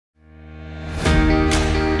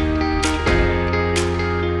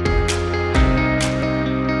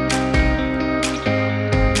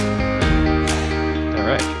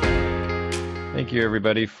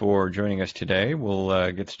everybody for joining us today.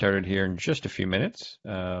 We'll get started here in just a few minutes.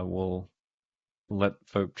 We'll let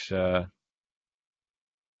folks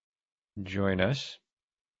join us.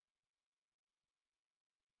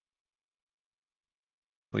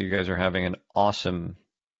 Well, you guys are having an awesome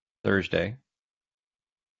Thursday,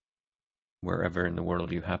 wherever in the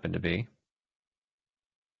world you happen to be.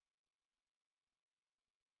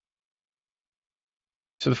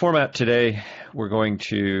 So the format today, we're going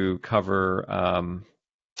to cover,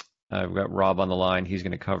 I've got Rob on the line. He's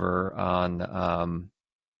going to cover on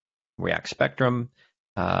React Spectrum,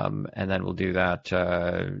 and then we'll do that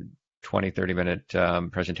 20,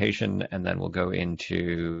 30-minute presentation, and then we'll go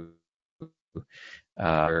into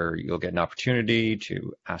where you'll get an opportunity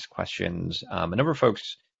to ask questions. A number of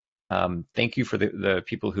folks, thank you for the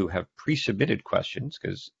people who have pre-submitted questions,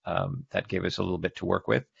 because that gave us a little bit to work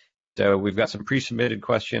with. So we've got some pre-submitted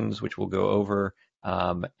questions, which we'll go over,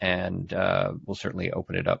 and we'll certainly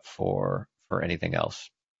open it up for anything else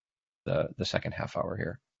the second half hour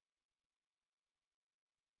here.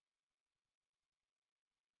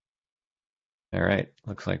 All right,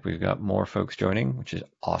 looks like we've got more folks joining, which is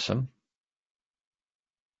awesome.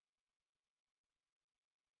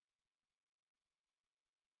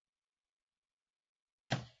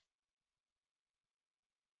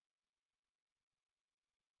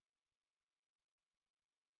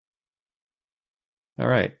 All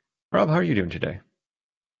right, Rob, how are you doing today?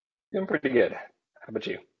 Doing pretty good. How about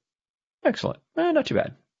you? Excellent. Not too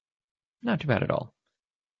bad. Not too bad at all.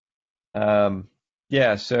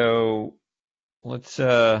 Yeah, so let's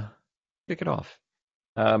kick it off.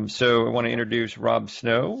 So I want to introduce Rob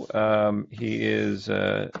Snow. He is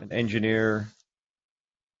an engineer.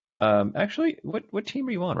 Actually, what team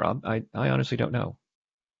are you on, Rob? I honestly don't know.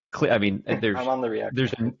 I mean, I'm on the React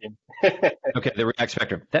Spectrum team. Okay, the React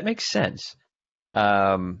Spectrum. That makes sense.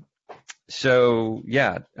 So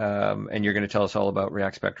yeah, and you're going to tell us all about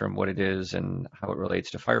React Spectrum, what it is, and how it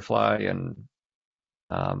relates to Firefly, and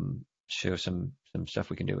show some stuff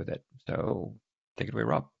we can do with it. So take it away,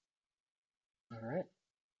 Rob. All right.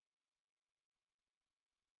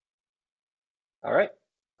 All right.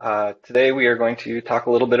 Today we are going to talk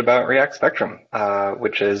a little bit about React Spectrum,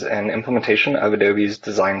 which is an implementation of Adobe's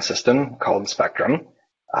design system called Spectrum.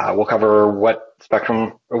 We'll cover what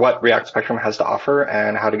React Spectrum has to offer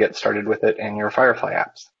and how to get started with it in your Firefly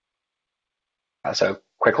apps. So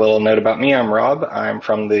quick little note about me. I'm Rob. I'm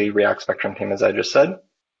from the React Spectrum team, as I just said.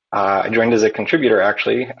 I joined as a contributor,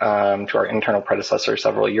 actually, to our internal predecessor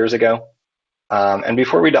several years ago. And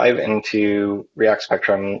before we dive into React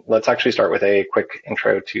Spectrum, let's actually start with a quick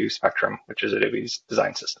intro to Spectrum, which is Adobe's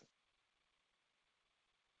design system.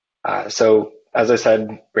 So as I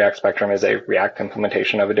said, React Spectrum is a React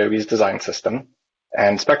implementation of Adobe's design system.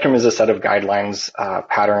 And Spectrum is a set of guidelines,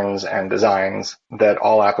 patterns, and designs that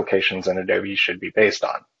all applications in Adobe should be based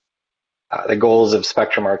on. The goals of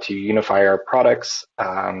Spectrum are to unify our products,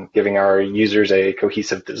 giving our users a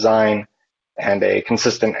cohesive design and a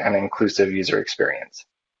consistent and inclusive user experience.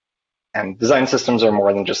 And design systems are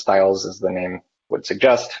more than just styles, as the name would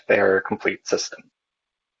suggest. They are a complete system.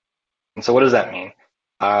 And so what does that mean?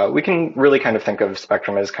 We can really kind of think of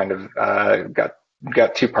Spectrum as kind of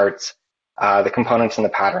got two parts, the components and the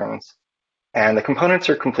patterns. And the components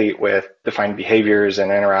are complete with defined behaviors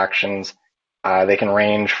and interactions. They can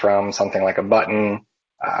range from something like a button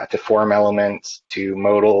to form elements to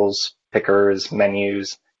modals, pickers,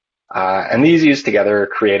 menus. And these used together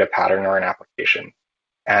create a pattern or an application.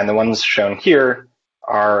 And the ones shown here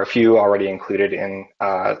are a few already included in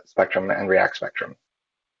Spectrum and React Spectrum.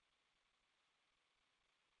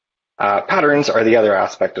 Patterns are the other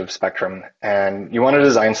aspect of Spectrum, and you want a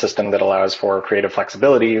design system that allows for creative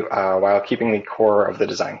flexibility while keeping the core of the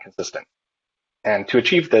design consistent. And to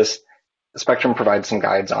achieve this, Spectrum provides some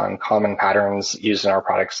guides on common patterns used in our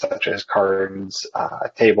products, such as cards,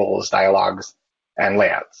 tables, dialogues, and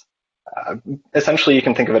layouts. Essentially, you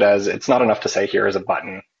can think of it as it's not enough to say here is a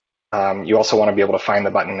button. You also want to be able to find the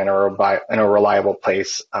button in a reliable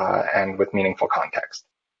place and with meaningful context.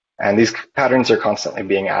 And these patterns are constantly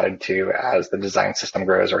being added to as the design system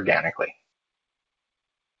grows organically.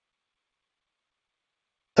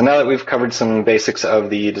 So now that we've covered some basics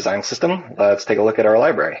of the design system, let's take a look at our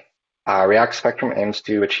library. React Spectrum aims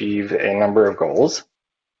to achieve a number of goals.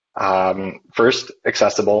 First,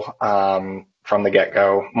 accessible from the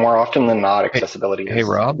get-go. More often than not, accessibility Hey,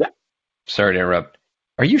 Rob. Yeah. Sorry to interrupt.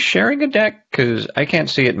 Are you sharing a deck? Because I can't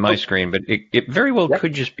see it in my screen, but it very well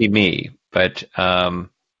could just be me. But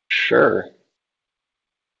Sure.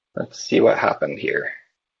 Let's see what happened here.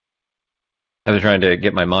 I was trying to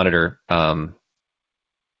get my monitor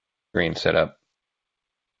screen set up.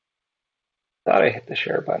 Thought I hit the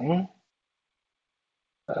share button,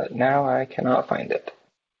 but now I cannot find it.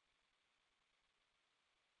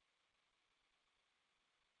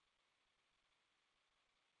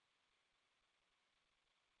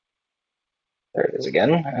 There it is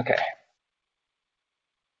again. Okay.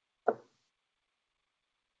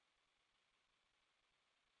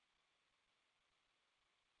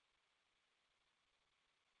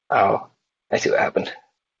 Oh, I see what happened.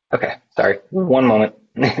 Okay, sorry. One moment.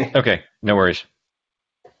 Okay, no worries.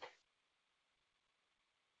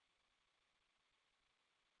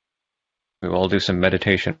 We will all do some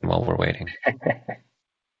meditation while we're waiting.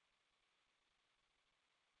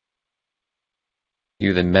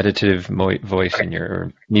 You the meditative voice Okay, in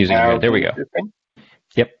your music in your now head. There can we you go. see the screen?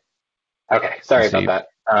 Yep. Okay, I sorry about see.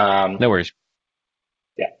 that. No worries.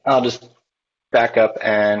 Yeah, I'll just back up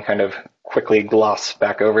and kind of quickly gloss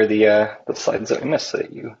back over the slides that we missed so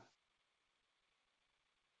that you.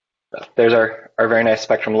 So there's our very nice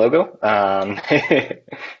Spectrum logo.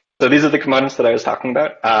 So these are the components that I was talking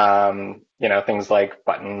about. Things like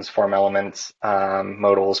buttons, form elements,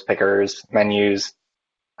 modals, pickers, menus.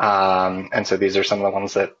 And so these are some of the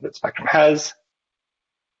ones that Spectrum has.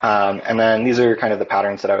 And then these are kind of the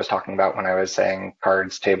patterns that I was talking about when I was saying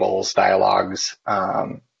cards, tables, dialogues.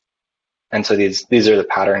 And so these are the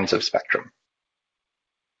patterns of Spectrum.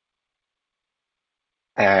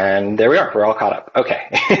 And there we are. We're all caught up.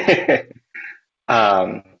 Okay.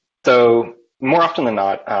 um, so more often than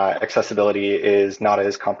not, accessibility is not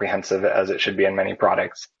as comprehensive as it should be in many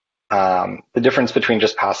products. The difference between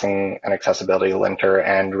just passing an accessibility linter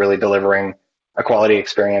and really delivering a quality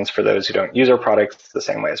experience for those who don't use our products the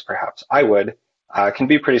same way as perhaps I would can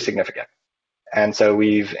be pretty significant. And so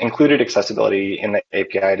we've included accessibility in the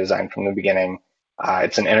API design from the beginning.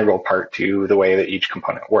 It's an integral part to the way that each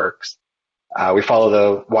component works. We follow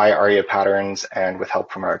the Y ARIA patterns, and with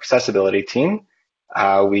help from our accessibility team,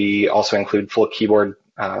 we also include full keyboard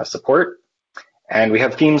support, and we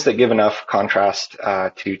have themes that give enough contrast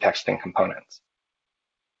to text and components.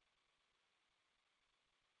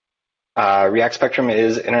 React Spectrum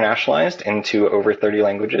is internationalized into over 30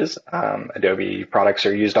 languages. Adobe products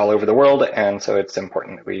are used all over the world, and so it's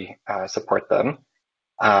important that we support them.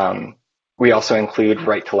 We also include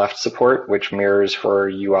right to left support, which mirrors for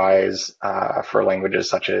UIs for languages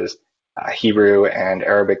such as Hebrew and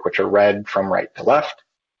Arabic, which are read from right to left.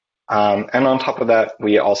 And on top of that,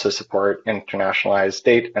 we also support internationalized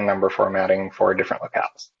date and number formatting for different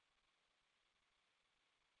locales.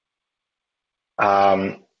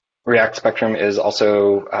 React Spectrum is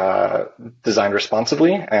also designed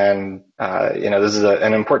responsibly, and this is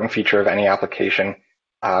an important feature of any application.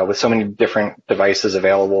 With so many different devices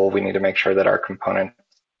available, we need to make sure that our component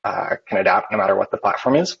can adapt no matter what the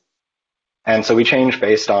platform is. And so we change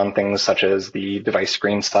based on things such as the device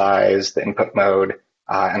screen size, the input mode,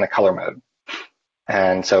 and the color mode.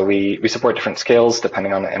 And so we support different scales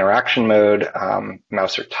depending on the interaction mode,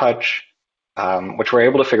 mouse or touch, which we're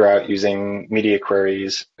able to figure out using media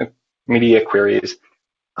queries.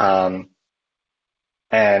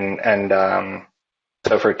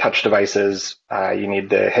 So for touch devices, you need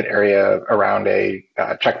the hit area around a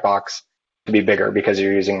checkbox to be bigger because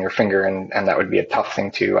you're using your finger, and that would be a tough thing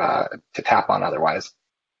to tap on otherwise.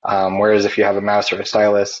 Whereas if you have a mouse or a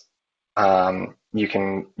stylus, you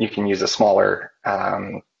can use a smaller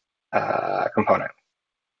component.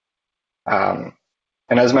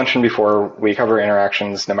 And as mentioned before, we cover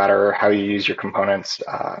interactions no matter how you use your components.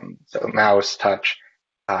 So mouse, touch,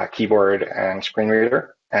 keyboard, and screen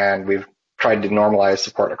reader. And we've tried to normalize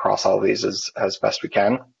support across all of these as best we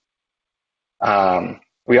can.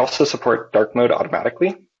 We also support dark mode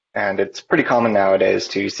automatically. And it's pretty common nowadays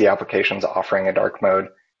to see applications offering a dark mode.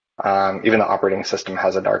 Even the operating system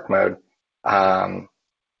has a dark mode. And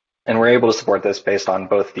we're able to support this based on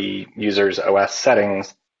both the user's OS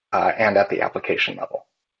settings and at the application level.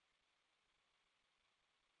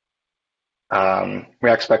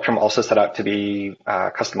 React Spectrum also set out to be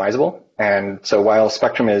customizable. And so while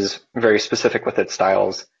Spectrum is very specific with its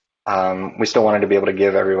styles, we still wanted to be able to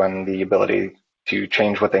give everyone the ability to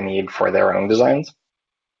change what they need for their own designs.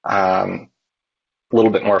 A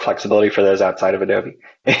little bit more flexibility for those outside of Adobe.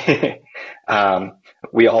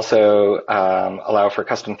 We also allow for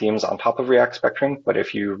custom themes on top of React Spectrum, but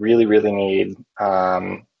if you really, really need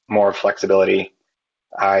more flexibility,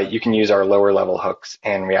 you can use our lower level hooks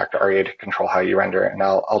in React ARIA to control how you render it, and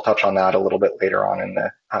I'll touch on that a little bit later on in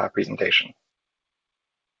the presentation.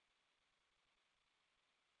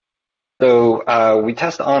 So we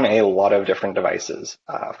test on a lot of different devices,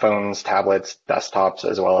 phones, tablets, desktops,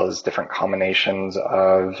 as well as different combinations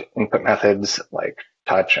of input methods like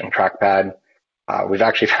touch and trackpad. We've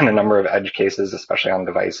actually found a number of edge cases, especially on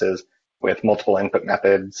devices with multiple input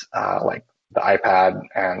methods, like the iPad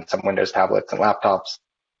and some Windows tablets and laptops,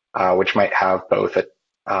 which might have both a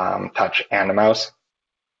touch and a mouse.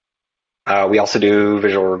 We also do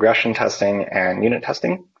visual regression testing and unit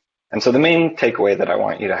testing. And so the main takeaway that I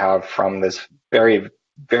want you to have from this very,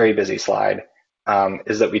 very busy slide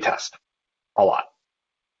is that we test a lot.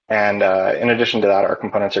 And in addition to that, our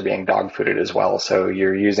components are being dog-fooded as well. So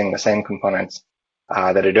you're using the same components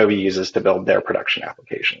that Adobe uses to build their production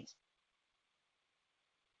applications.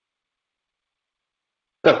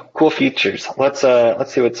 So cool features. Let's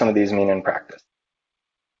see what some of these mean in practice.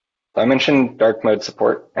 So I mentioned dark mode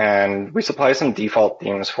support, and we supply some default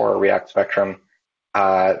themes for React Spectrum.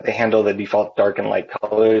 They handle the default dark and light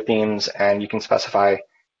color themes, and you can specify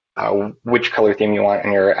which color theme you want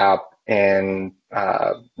in your app in,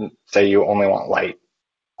 say you only want light.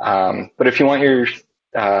 But if you want your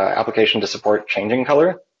application to support changing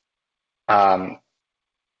color,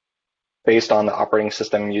 based on the operating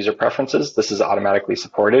system user preferences, this is automatically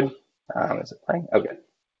supported. Is it playing? Okay.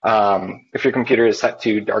 If your computer is set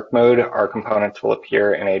to dark mode, our components will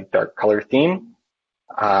appear in a dark color theme.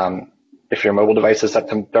 If your mobile device is set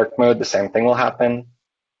to dark mode, the same thing will happen.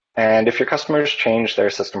 And if your customers change their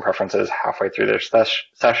system preferences halfway through their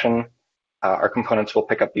session, our components will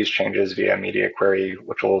pick up these changes via media query,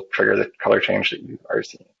 which will trigger the color change that you are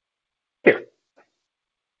seeing here.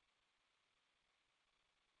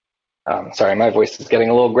 Sorry, my voice is getting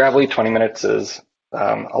a little gravelly. 20 minutes is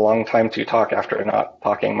a long time to talk after not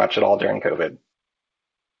talking much at all during COVID.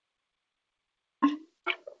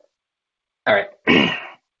 All right,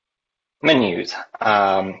 menus.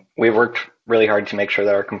 We've worked really hard to make sure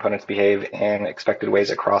that our components behave in expected ways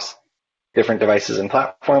across different devices and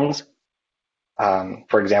platforms.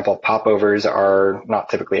 For example, popovers are not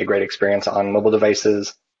typically a great experience on mobile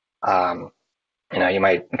devices. You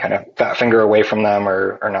might kind of fat finger away from them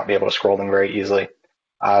or not be able to scroll them very easily.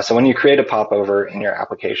 So when you create a popover in your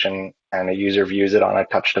application and a user views it on a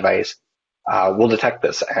touch device, we'll detect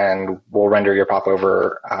this and we'll render your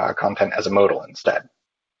popover content as a modal instead.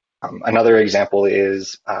 Another example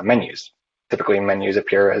is menus. Typically, menus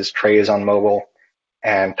appear as trays on mobile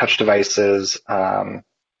and touch devices, and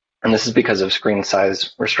this is because of screen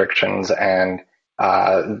size restrictions and,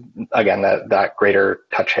 again, that greater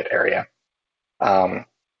touch hit area.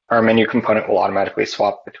 Our menu component will automatically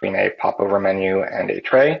swap between a popover menu and a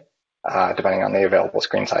tray, depending on the available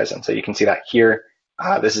screen size. And so you can see that here.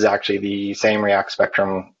 This is actually the same React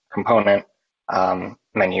Spectrum component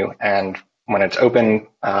menu, and when it's open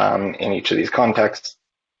in each of these contexts,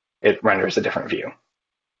 it renders a different view.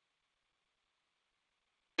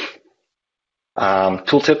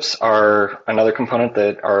 Tooltips are another component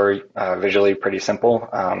that are visually pretty simple.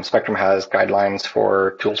 Spectrum has guidelines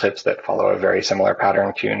for tooltips that follow a very similar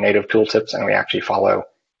pattern to native tooltips, and we actually follow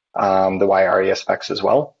the YAREA specs as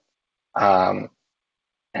well. And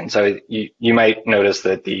so you might notice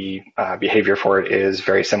that the behavior for it is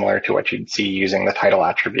very similar to what you'd see using the title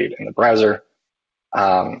attribute in the browser.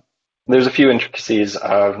 There's a few intricacies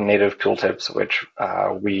of native tooltips, which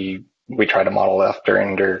we try to model after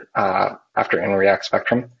in React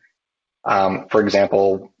Spectrum. For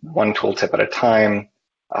example, one tooltip at a time,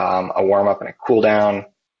 a warm up and a cool down.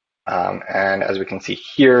 And as we can see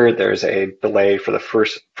here, there's a delay for the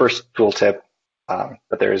first tooltip,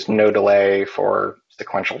 but there is no delay for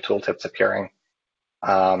sequential tooltips appearing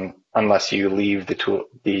unless you leave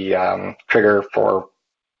the trigger for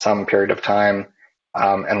some period of time,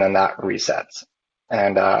 and then that resets.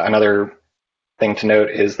 And another thing to note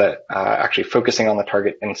is that actually focusing on the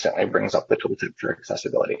target instantly brings up the tooltip for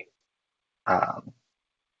accessibility.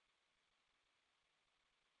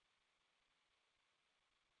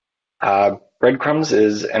 Breadcrumbs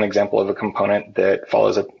is an example of a component that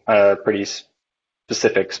follows a pretty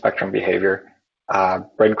specific Spectrum behavior.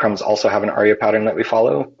 Breadcrumbs also have an ARIA pattern that we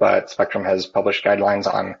follow, but Spectrum has published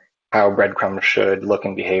guidelines on how breadcrumbs should look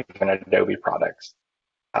and behave in Adobe products.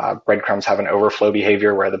 Breadcrumbs have an overflow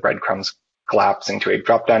behavior where the breadcrumbs collapse into a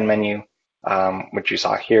drop-down menu, which you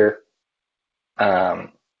saw here.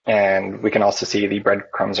 And we can also see the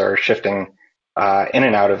breadcrumbs are shifting in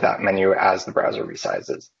and out of that menu as the browser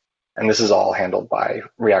resizes. And this is all handled by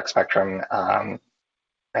React Spectrum,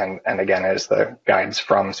 and again, is the guides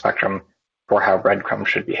from Spectrum for how breadcrumbs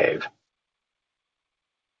should behave.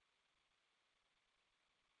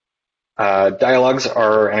 Dialogues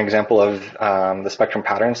are an example of the Spectrum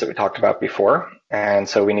patterns that we talked about before. And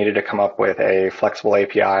so we needed to come up with a flexible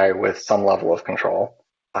API with some level of control.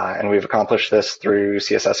 And we've accomplished this through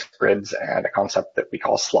CSS grids and a concept that we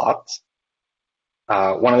call slots.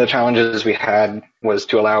 One of the challenges we had was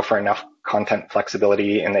to allow for enough content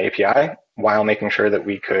flexibility in the API while making sure that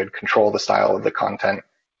we could control the style of the content,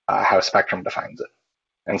 how Spectrum defines it.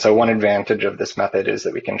 And so one advantage of this method is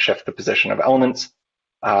that we can shift the position of elements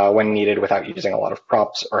when needed without using a lot of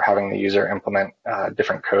props or having the user implement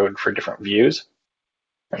different code for different views.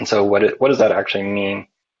 And so what does that actually mean?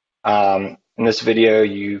 In this video,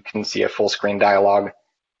 you can see a full screen dialog,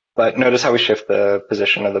 but notice how we shift the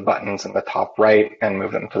position of the buttons in the top right and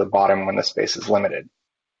move them to the bottom when the space is limited.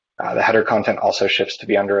 The header content also shifts to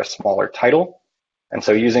be under a smaller title. And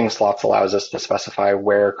so using slots allows us to specify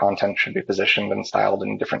where content should be positioned and styled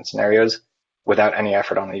in different scenarios without any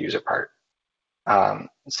effort on the user part.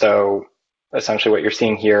 So essentially what you're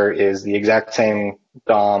seeing here is the exact same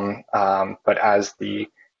DOM, but as the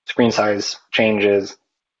screen size changes,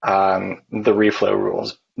 the reflow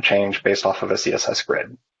rules change based off of a CSS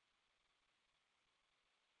grid.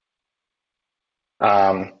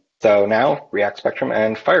 So now React Spectrum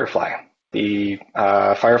and Firefly. The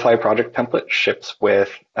Firefly project template ships with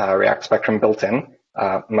React Spectrum built in,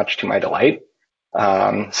 much to my delight.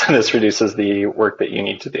 So this reduces the work that you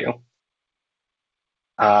need to do.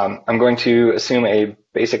 I'm going to assume a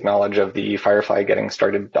basic knowledge of the Firefly getting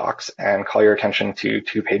started docs and call your attention to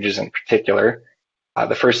 2 pages in particular.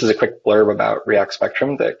 The first is a quick blurb about React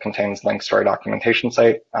Spectrum that contains links to our documentation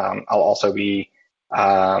site. I'll also be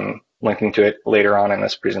linking to it later on in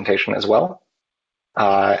this presentation as well.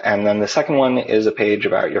 And then the second one is a page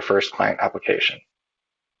about your first client application.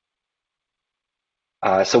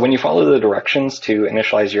 So when you follow the directions to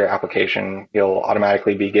initialize your application, you'll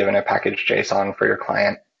automatically be given a package JSON for your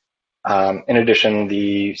client. In addition,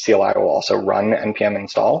 the CLI will also run npm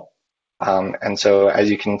install. And so as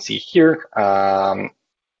you can see here, when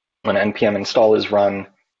npm install is run,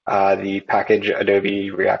 the package Adobe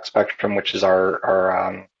React Spectrum, which is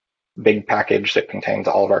our big package that contains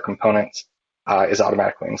all of our components, is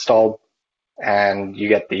automatically installed, and you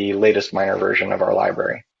get the latest minor version of our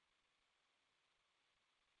library.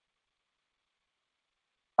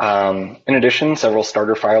 In addition, several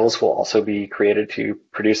starter files will also be created to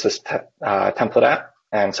produce this template app.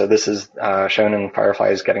 And so this is shown in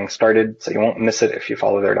Firefly's Getting Started, so you won't miss it if you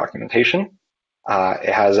follow their documentation.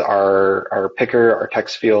 It has our picker, our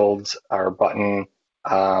text fields, our button,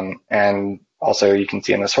 and also you can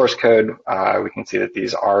see in the source code, we can see that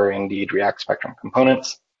these are indeed React Spectrum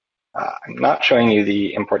components. I'm not showing you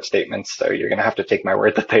the import statements, so you're going to have to take my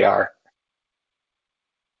word that they are.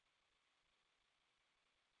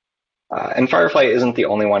 And Firefly isn't the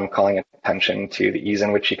only one calling attention to the ease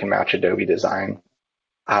in which you can match Adobe design.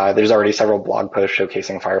 There's already several blog posts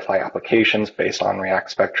showcasing Firefly applications based on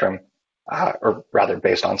React Spectrum, or rather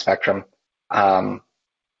based on Spectrum.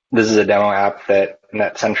 This is a demo app that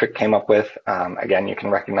NetCentric came up with. Again, you can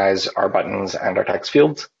recognize our buttons and our text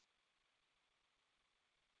fields.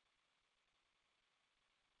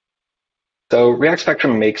 So React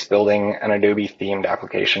Spectrum makes building an Adobe themed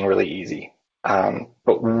application really easy.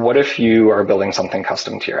 But what if you are building something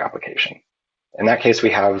custom to your application? In that case,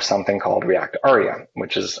 we have something called React Aria,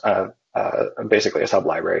 which is basically a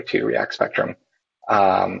sub-library to React Spectrum.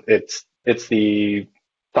 It's the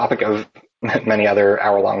topic of many other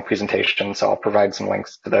hour-long presentations, so I'll provide some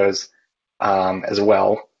links to those as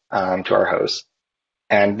well to our hosts.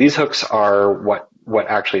 And these hooks are what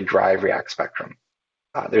actually drive React Spectrum.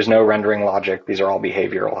 There's no rendering logic. These are all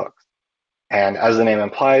behavioral hooks. And as the name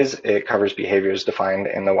implies, it covers behaviors defined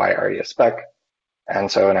in the YAria spec.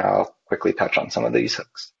 And so now I'll quickly touch on some of these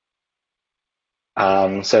hooks.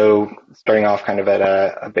 So starting off kind of at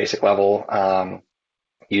a basic level,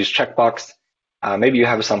 use checkbox. Maybe you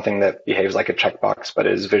have something that behaves like a checkbox, but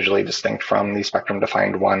is visually distinct from the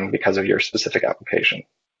Spectrum-defined one because of your specific application.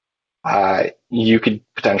 You could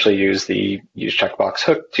potentially use the use checkbox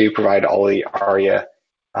hook to provide all the ARIA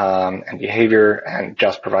and behavior and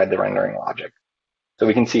just provide the rendering logic. So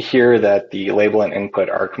we can see here that the label and input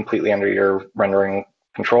are completely under your rendering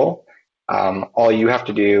control. All you have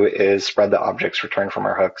to do is spread the objects returned from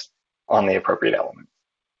our hooks on the appropriate element.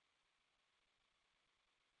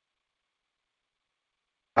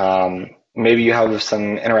 Maybe you have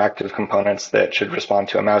some interactive components that should respond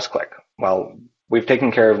to a mouse click. Well, we've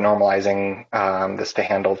taken care of normalizing this to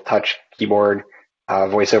handle touch, keyboard,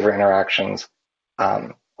 voiceover interactions.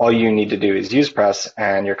 All you need to do is use press,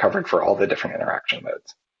 and you're covered for all the different interaction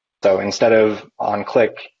modes. So instead of on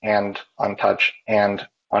click and on touch and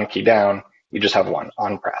on key down, you just have one,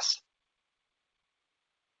 on press.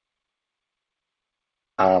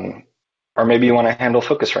 Or maybe you want to handle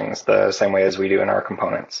focus rings the same way as we do in our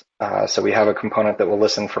components. So we have a component that will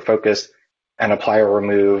listen for focus and apply or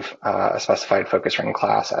remove a specified focus ring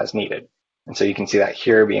class as needed. And so you can see that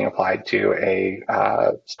here being applied to a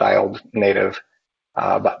styled native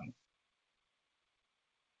button.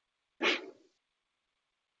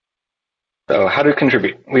 So how to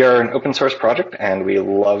contribute? We are an open source project and we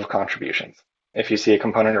love contributions. If you see a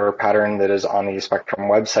component or a pattern that is on the Spectrum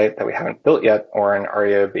website that we haven't built yet, or an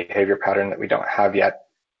ARIA behavior pattern that we don't have yet,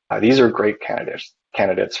 these are great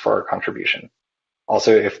candidates for contribution.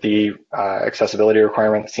 Also, if the accessibility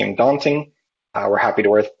requirements seem daunting, we're happy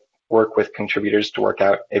to work with contributors to work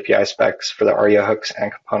out API specs for the ARIA hooks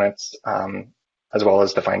and components, as well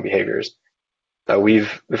as define behaviors. So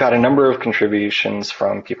we've had a number of contributions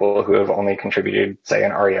from people who have only contributed, say,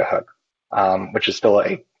 an ARIA hook, which is still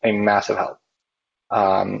a massive help.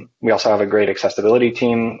 We also have a great accessibility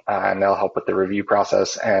team, and they'll help with the review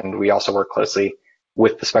process. And we also work closely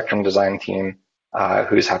with the Spectrum design team,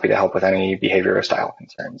 who's happy to help with any behavior or style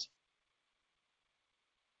concerns.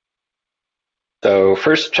 So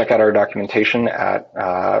first, check out our documentation at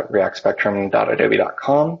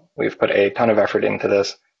reactspectrum.adobe.com. We've put a ton of effort into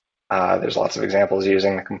this. There's lots of examples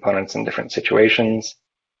using the components in different situations.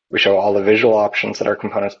 We show all the visual options that our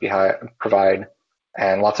components provide,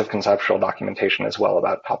 and lots of conceptual documentation as well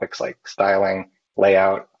about topics like styling,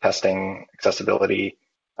 layout, testing, accessibility,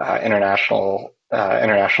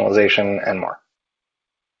 internationalization, and more.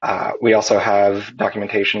 We also have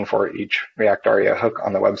documentation for each React ARIA hook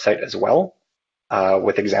on the website as well,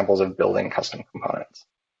 with examples of building custom components.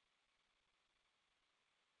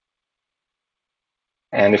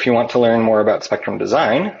 And if you want to learn more about Spectrum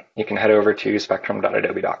design, you can head over to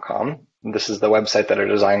spectrum.adobe.com. This is the website that our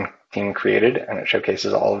design team created, and it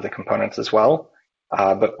showcases all of the components as well,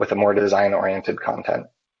 but with a more design-oriented content.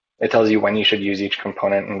 It tells you when you should use each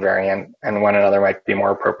component and variant, and when another might be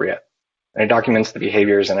more appropriate. And it documents the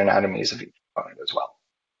behaviors and anatomies of each component as well.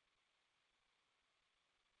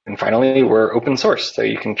 And finally, we're open source, so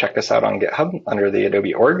you can check us out on GitHub under the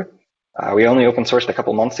Adobe org. We only open sourced a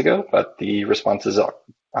couple months ago, but the response has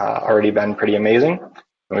already been pretty amazing.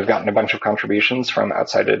 And we've gotten a bunch of contributions from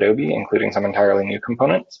outside Adobe, including some entirely new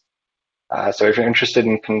components. So if you're interested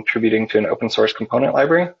in contributing to an open source component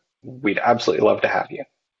library, we'd absolutely love to have you.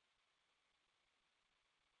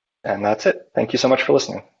 And that's it. Thank you so much for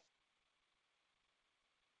listening.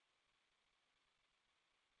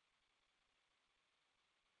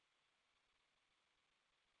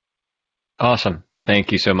 Awesome.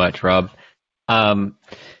 Thank you so much, Rob.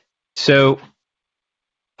 So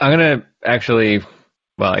I'm going to actually,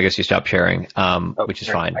 well, I guess you stopped sharing, which is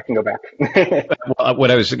fine. I can go back.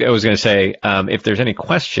 What I was going to say, if there's any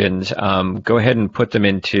questions, go ahead and put them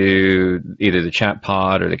into either the chat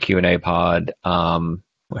pod or the Q&A pod,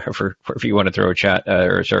 wherever you want to throw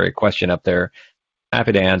a question up there.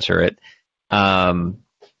 Happy to answer it.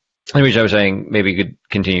 Which I was saying, maybe you could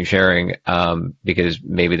continue sharing, because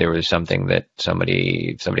maybe there was something that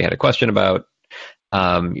somebody had a question about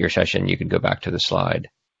your session. You could go back to the slide.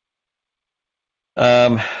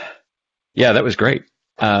 Yeah, that was great.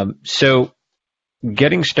 So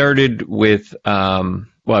getting started with, well,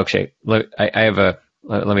 okay, look, I have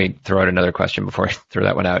let me throw out another question before I throw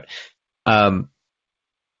that one out.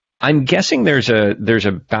 I'm guessing there's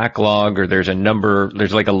a backlog, or there's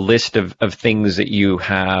like a list of things that you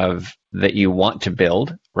have that you want to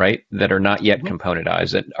build, right? That are not yet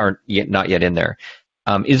componentized, that aren't not yet in there.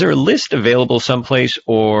 Is there a list available someplace,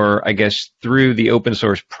 or I guess through the open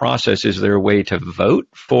source process, is there a way to vote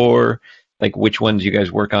for like which ones you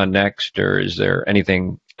guys work on next, or is there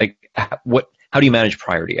anything like how do you manage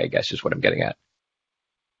priority, I guess is what I'm getting at.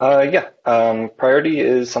 Priority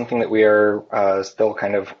is something that we are still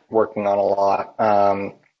kind of working on a lot.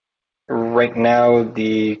 Right now,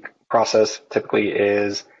 the process typically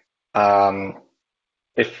is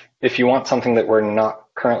if you want something that we're not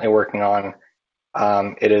currently working on,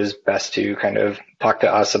 it is best to kind of talk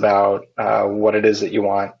to us about what it is that you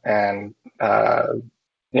want, and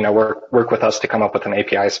work with us to come up with an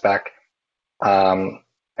API spec, and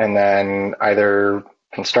then either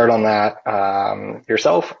can start on that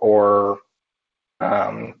yourself, or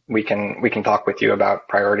we can talk with you about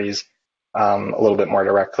priorities a little bit more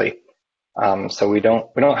directly. So we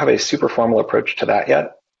don't have a super formal approach to that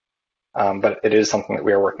yet, but it is something that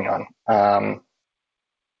we are working on.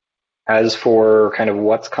 As for kind of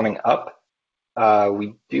what's coming up,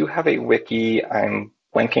 we do have a wiki. I'm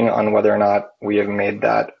blanking on whether or not we have made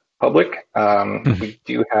that public. We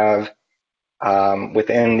do have,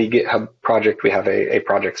 within the GitHub project, we have a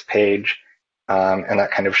projects page, and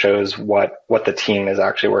that kind of shows what the team is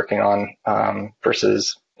actually working on,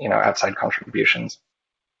 versus outside contributions.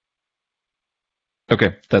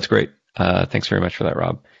 Okay, that's great. Thanks very much for that,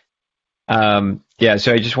 Rob. Yeah,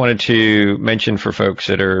 so I just wanted to mention for folks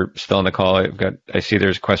that are still on the call, I see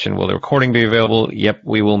there's a question, will the recording be available? Yep,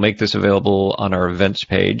 we will make this available on our events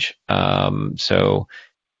page. So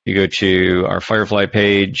you go to our Firefly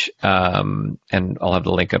page, and I'll have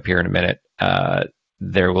the link up here in a minute.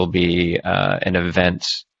 There will be an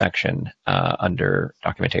events section under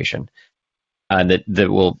documentation. That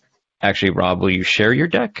will actually, Rob, will you share your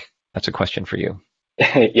deck? That's a question for you.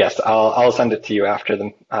 Yes, I'll send it to you after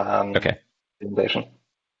the Okay. presentation.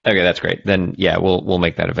 Okay, that's great. Then yeah, we'll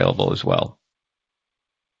make that available as well.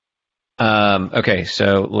 Okay,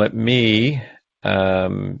 so let me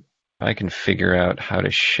I can figure out how to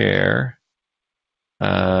share.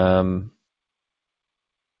 Um,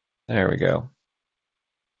 there we go.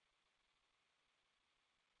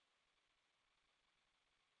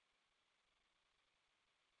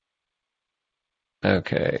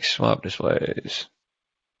 Okay, swap displays.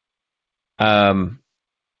 Um,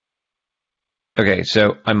 okay,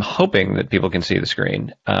 so I'm hoping that people can see the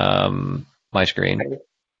screen. My screen. I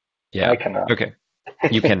Yeah. cannot. Okay.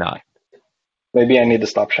 You cannot. Maybe I need to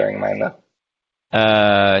stop sharing mine though.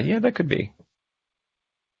 Yeah, that could be.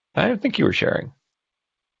 I don't think you were sharing.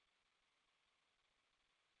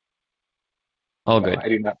 All No, good. I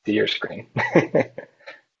do not see your screen.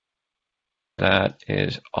 That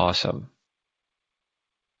is awesome.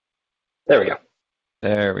 There we go.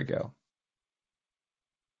 There we go.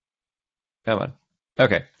 Come on.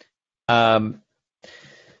 Okay. Um,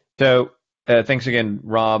 so thanks again,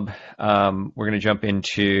 Rob. We're going to jump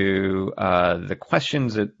into the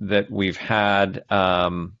questions that we've had.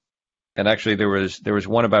 And actually, there was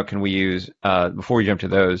one about can we use before we jump to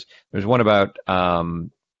those. There's one about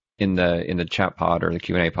in the chat pod or the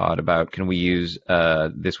Q&A pod about can we use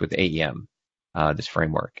this with AEM, this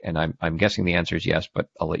framework? And I'm guessing the answer is yes, but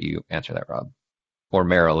I'll let you answer that, Rob, or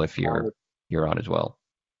Meryl if Uh, you're on as well.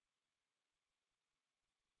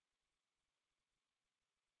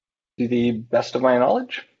 to the best of my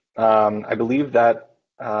knowledge, I believe that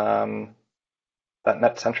that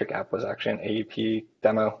NetCentric app was actually an AEP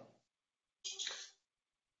demo.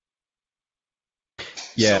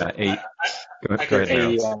 Yeah, So I, I, I go can ahead, take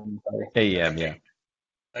Meryl. it. Sorry. I can AEM, yeah. take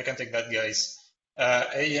I can take that, guys.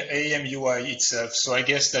 AEM UI itself. So I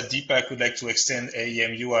guess that Deepak would like to extend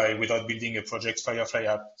AEM UI without building a project Firefly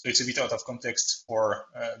app. So it's a bit out of context for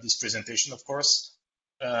this presentation, of course.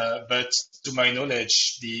 But to my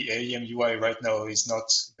knowledge, the AEM UI right now is not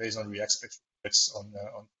based on React Spectrum. It's on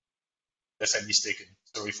unless I'm mistaken.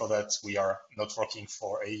 Sorry for that. We are not working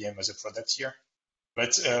for AEM as a product here.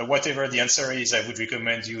 But whatever the answer is, I would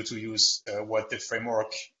recommend you to use what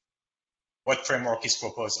framework is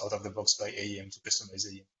proposed out of the box by AEM to customize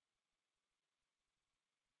AEM.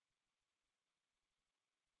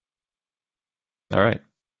 All right.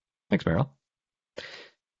 Thanks, Meryl.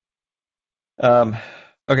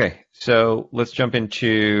 Okay, so let's jump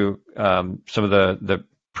into some of the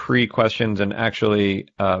pre-questions, and actually,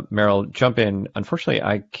 Meryl, jump in. Unfortunately,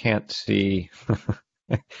 I can't see.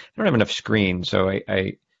 I don't have enough screen, so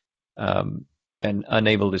I am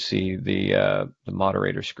unable to see the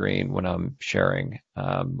moderator screen when I'm sharing,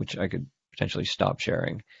 which I could potentially stop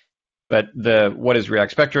sharing. But what is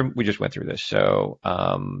React Spectrum? We just went through this, so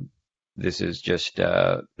this is just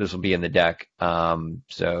this will be in the deck.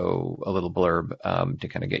 So a little blurb to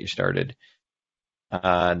kind of get you started.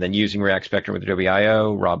 And then using React Spectrum with Adobe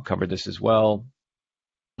I/O, Rob covered this as well.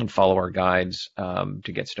 And follow our guides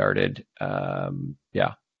to get started.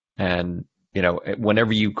 Yeah, and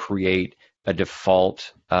whenever you create a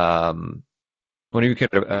default, whenever you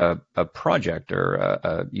create a project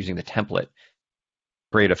or using the template,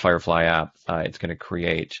 create a Firefly app, it's going to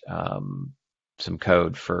create some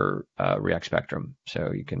code for React Spectrum,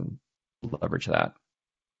 so you can leverage that,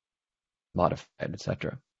 modify it,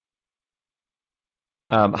 etc.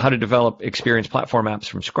 How to develop experience platform apps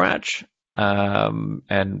from scratch.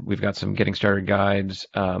 And we've got some getting started guides.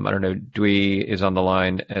 I don't know, Dewey is on the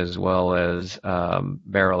line as well as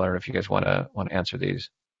Meryl. I don't know if you guys want to answer these.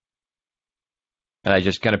 And I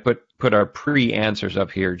just kind of put our pre-answers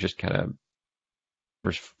up here, just kind of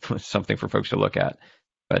for something for folks to look at.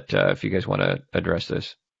 But if you guys want to address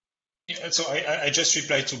this. Yeah, so I just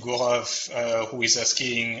replied to Gaurav, who is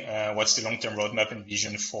asking what's the long-term roadmap and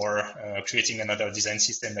vision for creating another design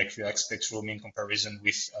system like React Spectrum in comparison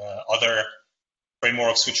with other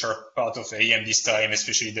frameworks which are part of AEM this time,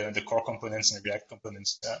 especially the core components and the React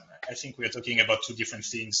components. I think we're talking about two different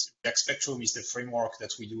things. React Spectrum is the framework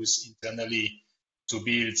that we use internally to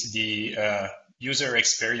build the user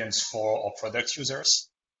experience for our product users.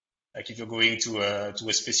 Like if you're going to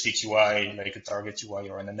a specific UI, like a target UI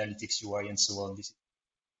or an analytics UI and so on,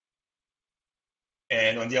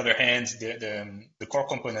 And on the other hand, the core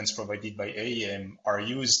components provided by AEM are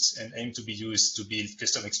used and aim to be used to build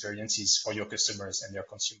custom experiences for your customers and their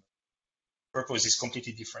consumers. Purpose is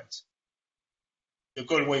completely different. The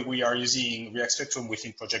goal way we are using React Spectrum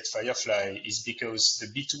within Project Firefly is because the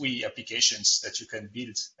B2E applications that you can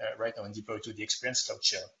build right now and deploy to the Experience Cloud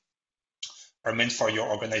shell are meant for your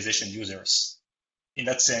organization users. In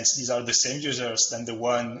that sense, these are the same users than the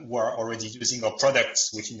one who are already using our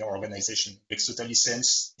products within your organization. It makes totally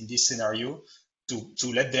sense in this scenario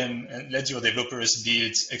to let your developers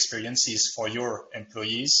build experiences for your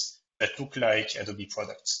employees that look like Adobe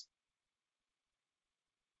products.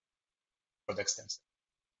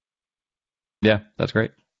 Yeah, that's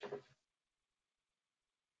great.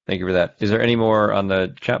 Thank you for that. Is there any more on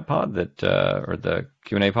the chat pod that or the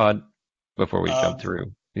Q&A pod before we jump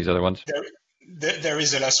through these other ones? There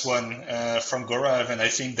is a last one from Gaurav, and I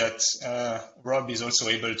think that Rob is also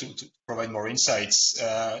able to provide more insights.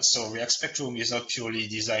 So React Spectrum is not purely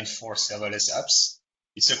designed for serverless apps.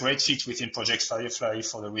 It's a great fit within Project Firefly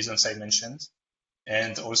for the reasons I mentioned,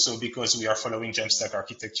 and also because we are following Jamstack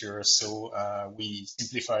architecture. So we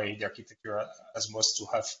simplify the architecture as most to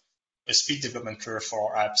have a speed development curve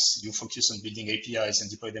for our apps. You focus on building APIs and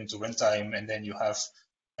deploy them to runtime, and then you have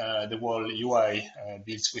the whole UI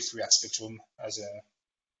built with React Spectrum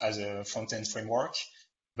as a front-end framework.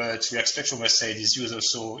 But React Spectrum, as said, is used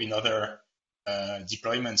also in other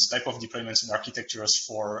type of deployments and architectures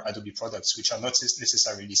for Adobe products, which are not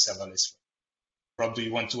necessarily serverless. Rob, do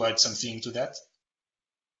you want to add something to that?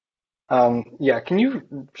 Yeah, can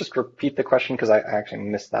you just repeat the question, because I actually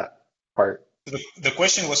missed that part? The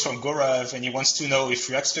question was from Gaurav, and he wants to know if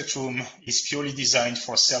React Spectrum is purely designed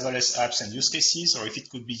for serverless apps and use cases, or if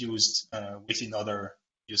it could be used within other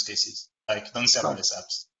use cases, like non-serverless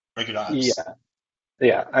apps, regular apps.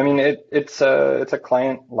 Yeah. I mean, it's a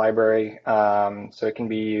client library, so it can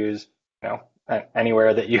be used,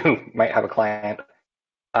 anywhere that you might have a client.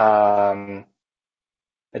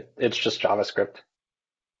 It's just JavaScript.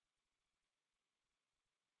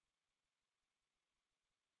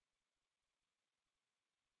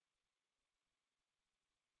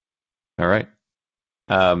 All right.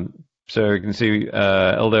 So you can see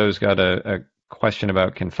Eldo's got a question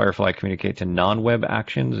about, can Firefly communicate to non-web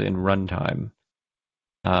actions in runtime?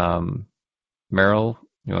 Meryl,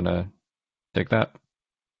 you want to take that?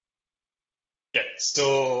 Yeah.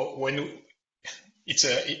 So it's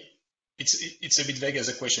a bit vague as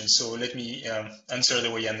a question. So let me answer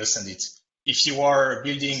the way I understand it. If you are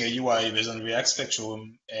building a UI based on React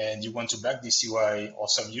Spectrum and you want to back this UI or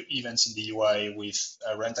some events in the UI with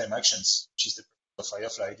runtime actions, which is the purpose of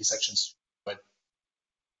Firefly, these actions, but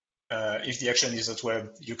if the action is not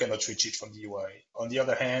web, you cannot reach it from the UI. On the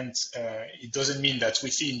other hand, it doesn't mean that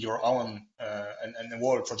within your own and the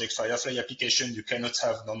whole Project Firefly application, you cannot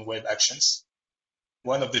have non-web actions.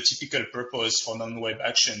 One of the typical purpose for non-web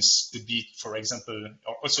actions could be, for example,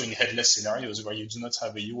 also in headless scenarios where you do not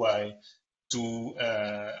have a UI, to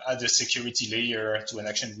add a security layer to an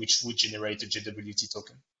action which would generate a JWT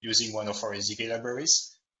token using one of our SDK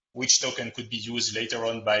libraries, which token could be used later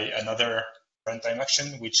on by another runtime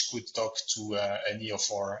action, which could talk to any of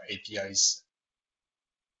our APIs.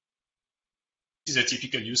 This is a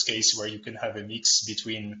typical use case where you can have a mix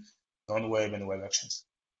between non-web and web actions.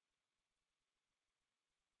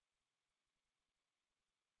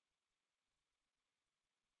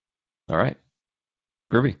 All right.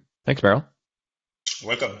 Groovy. Thanks, Meryl.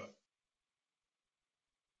 Welcome.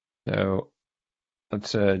 So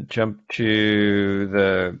let's jump to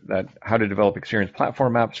that how to develop experience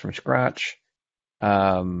platform apps from scratch.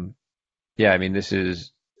 Yeah, I mean, this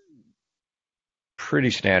is pretty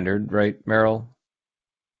standard, right, Meryl?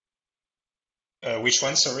 Which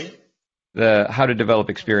one, sorry? The how to develop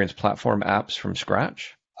experience platform apps from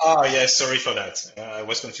scratch. Yeah, sorry for that. I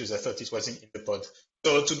was confused. I thought it was in the pod.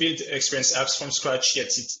 So to build experience apps from scratch,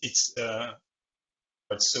 yes,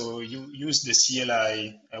 but so you use the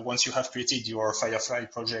CLI once you have created your Firefly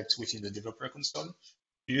project within the developer console.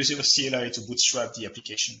 You use your CLI to bootstrap the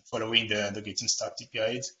application following the getting started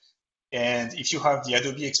guide. And if you have the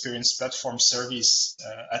Adobe Experience Platform service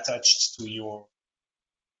attached to your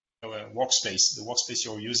workspace, the workspace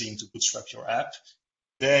you're using to bootstrap your app,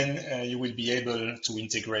 then you will be able to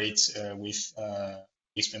integrate with the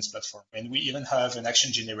Experience Platform. And we even have an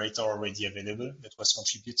action generator already available that was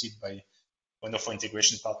contributed by one of our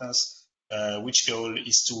integration partners, which goal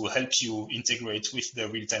is to help you integrate with the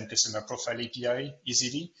real-time customer profile API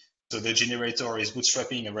easily. So the generator is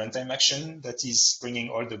bootstrapping a runtime action that is bringing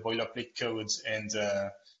all the boilerplate code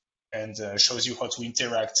and shows you how to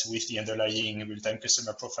interact with the underlying real-time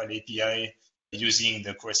customer profile API using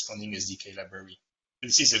the corresponding SDK library.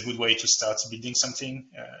 This is a good way to start building something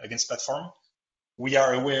against platform. We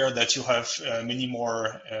are aware that you have many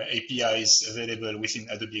more APIs available within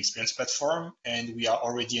Adobe Experience Platform, and we are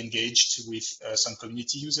already engaged with some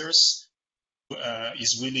community users who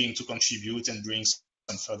is willing to contribute and bring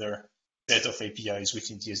some further set of APIs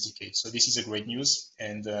within the SDK. So this is a great news,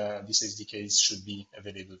 and these SDKs should be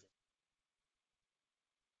available.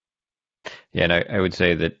 Yeah, and I would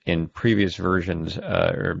say that in previous versions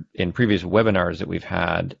or in previous webinars that we've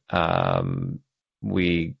had,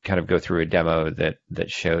 we kind of go through a demo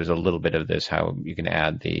that shows a little bit of this, how you can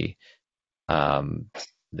add the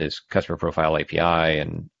this customer profile API,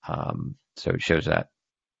 and so it shows that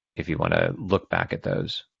if you want to look back at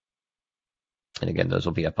those. And again, those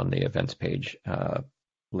will be up on the events page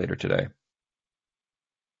later today.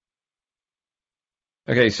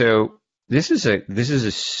 Okay, so this is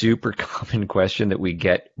a super common question that we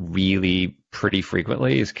get really pretty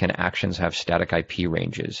frequently is, can actions have static IP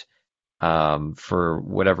ranges? For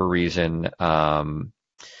whatever reason, a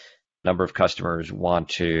number of customers want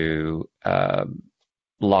to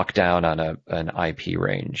lock down on an IP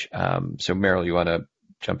range. So Meryl, you want to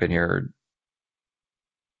jump in here?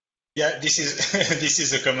 Yeah, this is this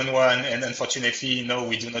is a common one, and unfortunately, no,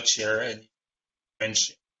 we do not share any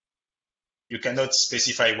range. You cannot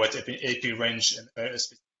specify what AP range a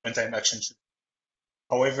runtime action should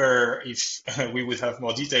be. However, if we would have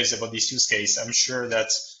more details about this use case, I'm sure that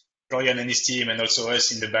Florian and his team, and also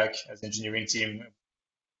us in the back as engineering team,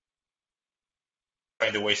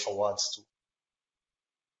 find a way forward to.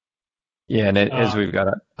 Yeah, and as we've got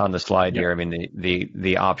on the slide here, I mean,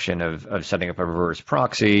 the option of setting up a reverse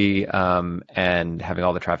proxy and having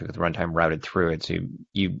all the traffic with runtime routed through it, so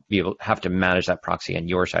you have to manage that proxy on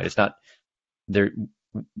your side. It's not there.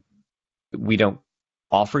 We don't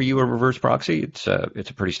offer you a reverse proxy. It's a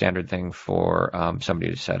pretty standard thing for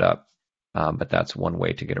somebody to set up, but that's one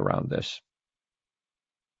way to get around this.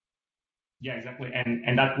 Yeah, exactly,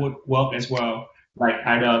 and that would work as well, like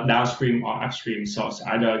either downstream or upstream source.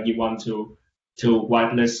 Either you want to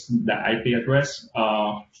whitelist the IP address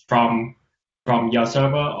from your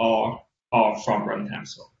server or from runtime.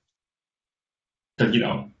 So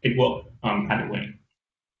it works either way,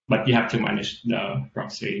 but you have to manage the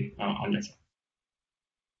proxy on your side.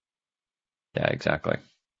 Yeah, exactly.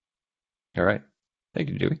 All right, thank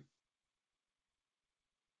you, Dewey.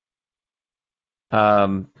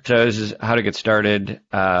 So this is how to get started.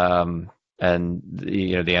 And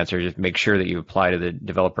the answer is just make sure that you apply to the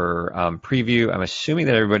developer preview. I'm assuming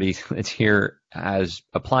that everybody that's here has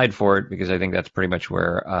applied for it, because I think that's pretty much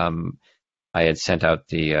where I had sent out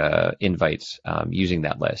the invites using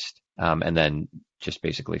that list, and then just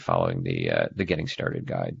basically following the getting started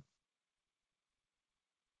guide.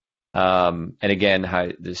 And again,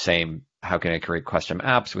 how can I create custom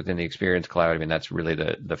apps within the Experience Cloud? I mean, that's really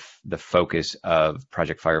the focus of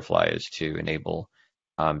Project Firefly, is to enable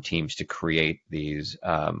teams to create these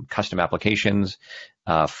custom applications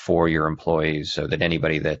for your employees, so that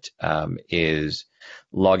anybody that is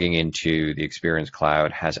logging into the Experience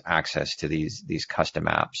Cloud has access to these custom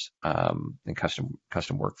apps and custom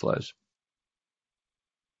workflows.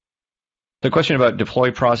 The question about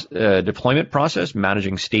deployment process,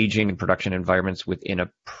 managing staging and production environments within a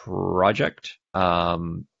project.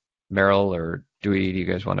 Meryl or Dewey, do you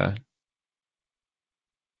guys want to?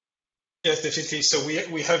 Yes, definitely. So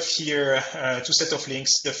we have here two sets of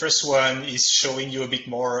links. The first one is showing you a bit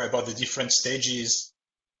more about the different stages,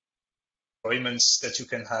 deployments that you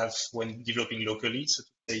can have when developing locally. So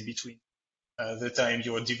to say, between the time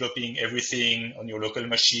you're developing everything on your local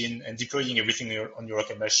machine and deploying everything on your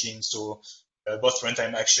local machine, so both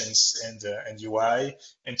runtime actions and UI,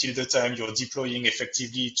 until the time you're deploying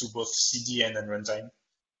effectively to both CDN and runtime.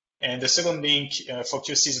 And the second link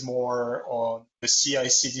focuses more on the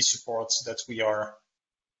CI/CD support that we are.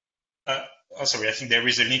 Sorry, I think there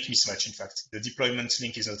is a link mismatch. In fact, the deployment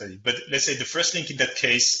link is not added. But let's say the first link in that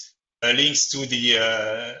case links to the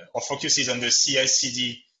or focuses on the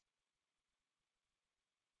CI/CD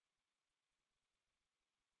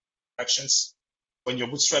actions. When you're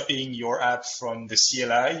bootstrapping your app from the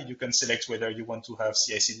CLI, you can select whether you want to have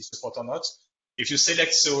CI/CD support or not. If you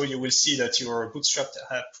select so, you will see that your bootstrapped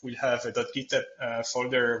app will have a .github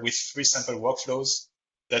folder with 3 sample workflows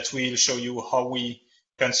that will show you how we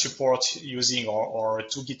can support using our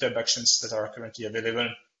 2 GitHub actions that are currently available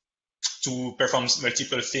to perform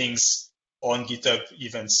multiple things on GitHub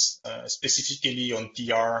events, specifically on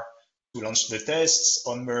PR to launch the tests,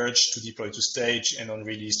 on merge to deploy to stage, and on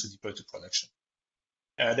release to deploy to production.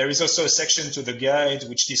 There is also a section to the guide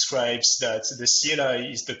which describes that the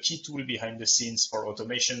CLI is the key tool behind the scenes for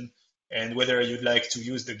automation, and whether you'd like to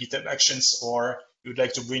use the GitHub actions or you'd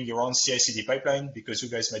like to bring your own CI/CD pipeline because you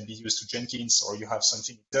guys might be used to Jenkins or you have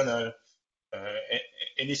something internal,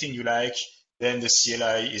 anything you like, then the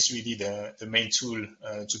CLI is really the main tool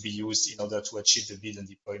to be used in order to achieve the build and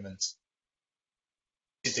deployment,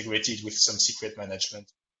 integrated with some secret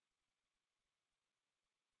management.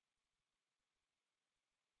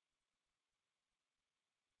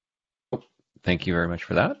 Thank you very much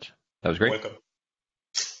for that. That was great. Welcome.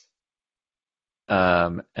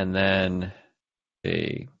 And then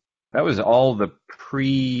that was all the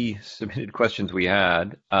pre-submitted questions we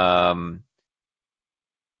had.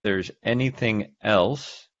 There's anything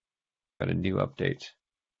else? Got a new update.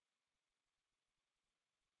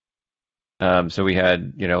 So we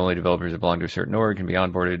had, only developers that belong to a certain org can be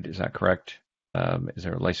onboarded. Is that correct? Is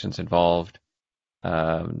there a license involved?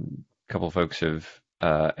 A couple of folks have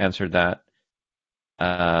answered that.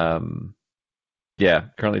 Yeah,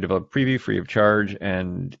 currently develop preview free of charge,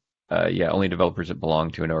 and only developers that belong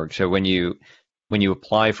to an org. So when you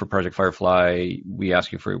apply for Project Firefly, we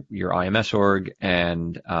ask you for your IMS org,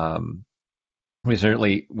 and we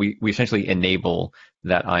essentially enable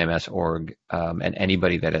that IMS org and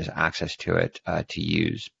anybody that has access to it to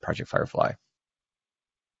use Project Firefly.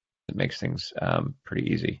 It makes things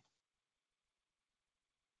pretty easy.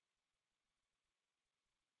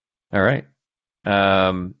 All right.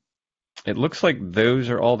 It looks like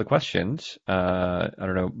those are all the questions. I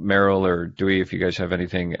don't know, Meryl or Dewey, if you guys have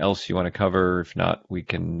anything else you want to cover. If not, we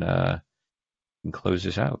can close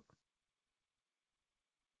this out.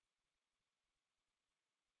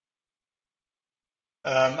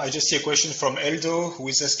 I just see a question from Eldo, who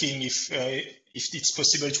is asking if it's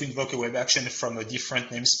possible to invoke a web action from a different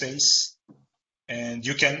namespace. And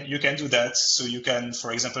you can do that. So you can,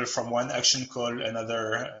 for example, from one action call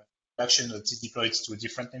another action that is deployed to a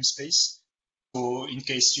different namespace. So in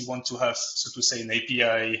case you want to have, so to say, an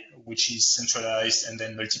API which is centralized and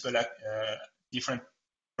then multiple different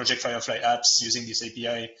Project Firefly apps using this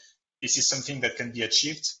API, this is something that can be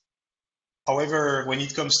achieved. However, when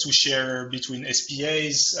it comes to share between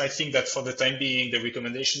SPAs, I think that for the time being, the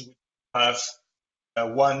recommendation would have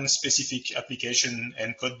one specific application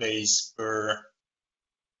and code base per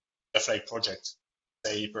Firefly project,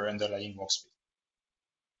 say per underlying workspace.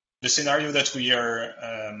 The scenario that we are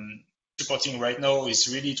supporting right now is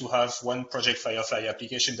really to have one Project Firefly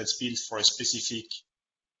application that's built for a specific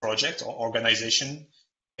project or organization,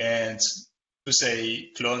 and to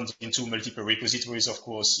say cloned into multiple repositories, of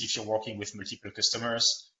course, if you're working with multiple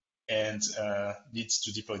customers and needs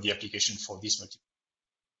to deploy the application for this multiple.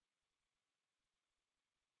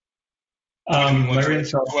 Marian,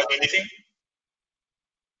 to add anything?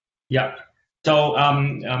 Yeah. So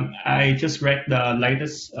I just read the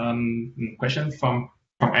latest question from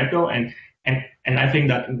Edo, and I think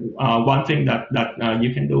that one thing that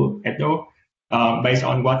you can do, Edo, based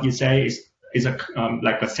on what you say is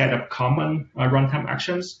like a set of common runtime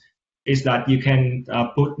actions, is that you can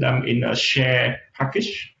put them in a share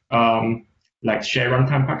package, like share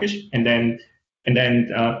runtime package, and then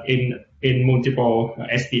in multiple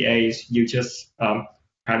SDAs, you just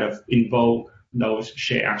kind of invoke those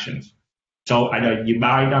share actions. So either you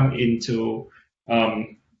buy them into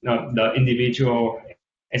the individual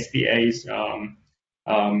SDA's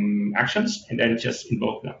actions and then just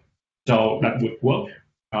invoke them. So that would work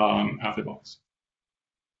afterwards.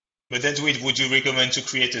 But then would you recommend to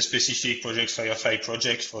create a specific Project Firefly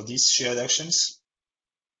project for these shared actions?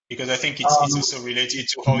 Because I think it's also related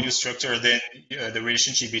to how you structure then the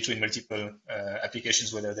relationship between multiple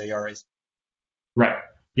applications, whether they are. Right.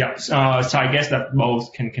 Yeah. So I guess that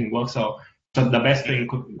both can work. So the best thing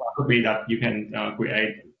could be that you can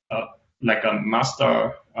create like a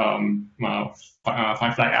master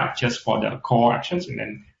Firefly app just for the core actions and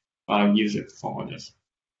then use it for others.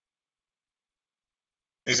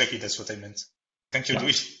 Exactly, that's what I meant. Thank you,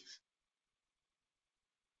 Dewey.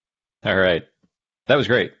 All right. That was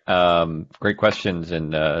great. Great questions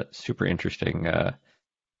and super interesting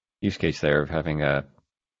use case there of having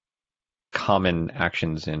common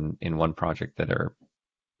actions in one project that are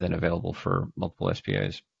then available for multiple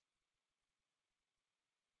SPAs.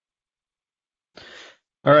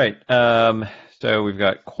 All right. So we've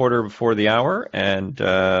got quarter before the hour, and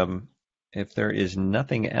if there is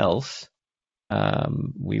nothing else,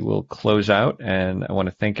 we will close out. And I want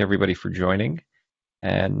to thank everybody for joining.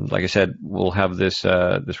 And like I said, we'll have this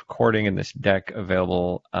recording and this deck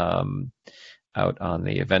available out on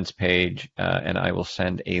the events page, and I will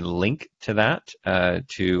send a link to that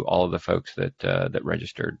to all of the folks that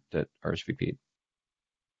registered, that RSVP'd.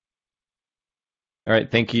 All right,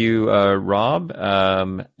 thank you, Rob,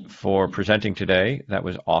 for presenting today. That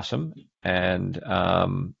was awesome, and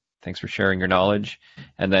thanks for sharing your knowledge.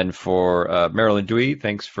 And then for Marilyn Dewey,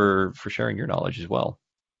 thanks for sharing your knowledge as well.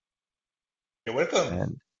 You're welcome.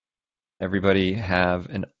 And everybody have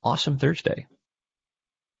an awesome Thursday.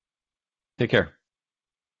 Take care.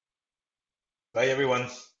 Bye, everyone.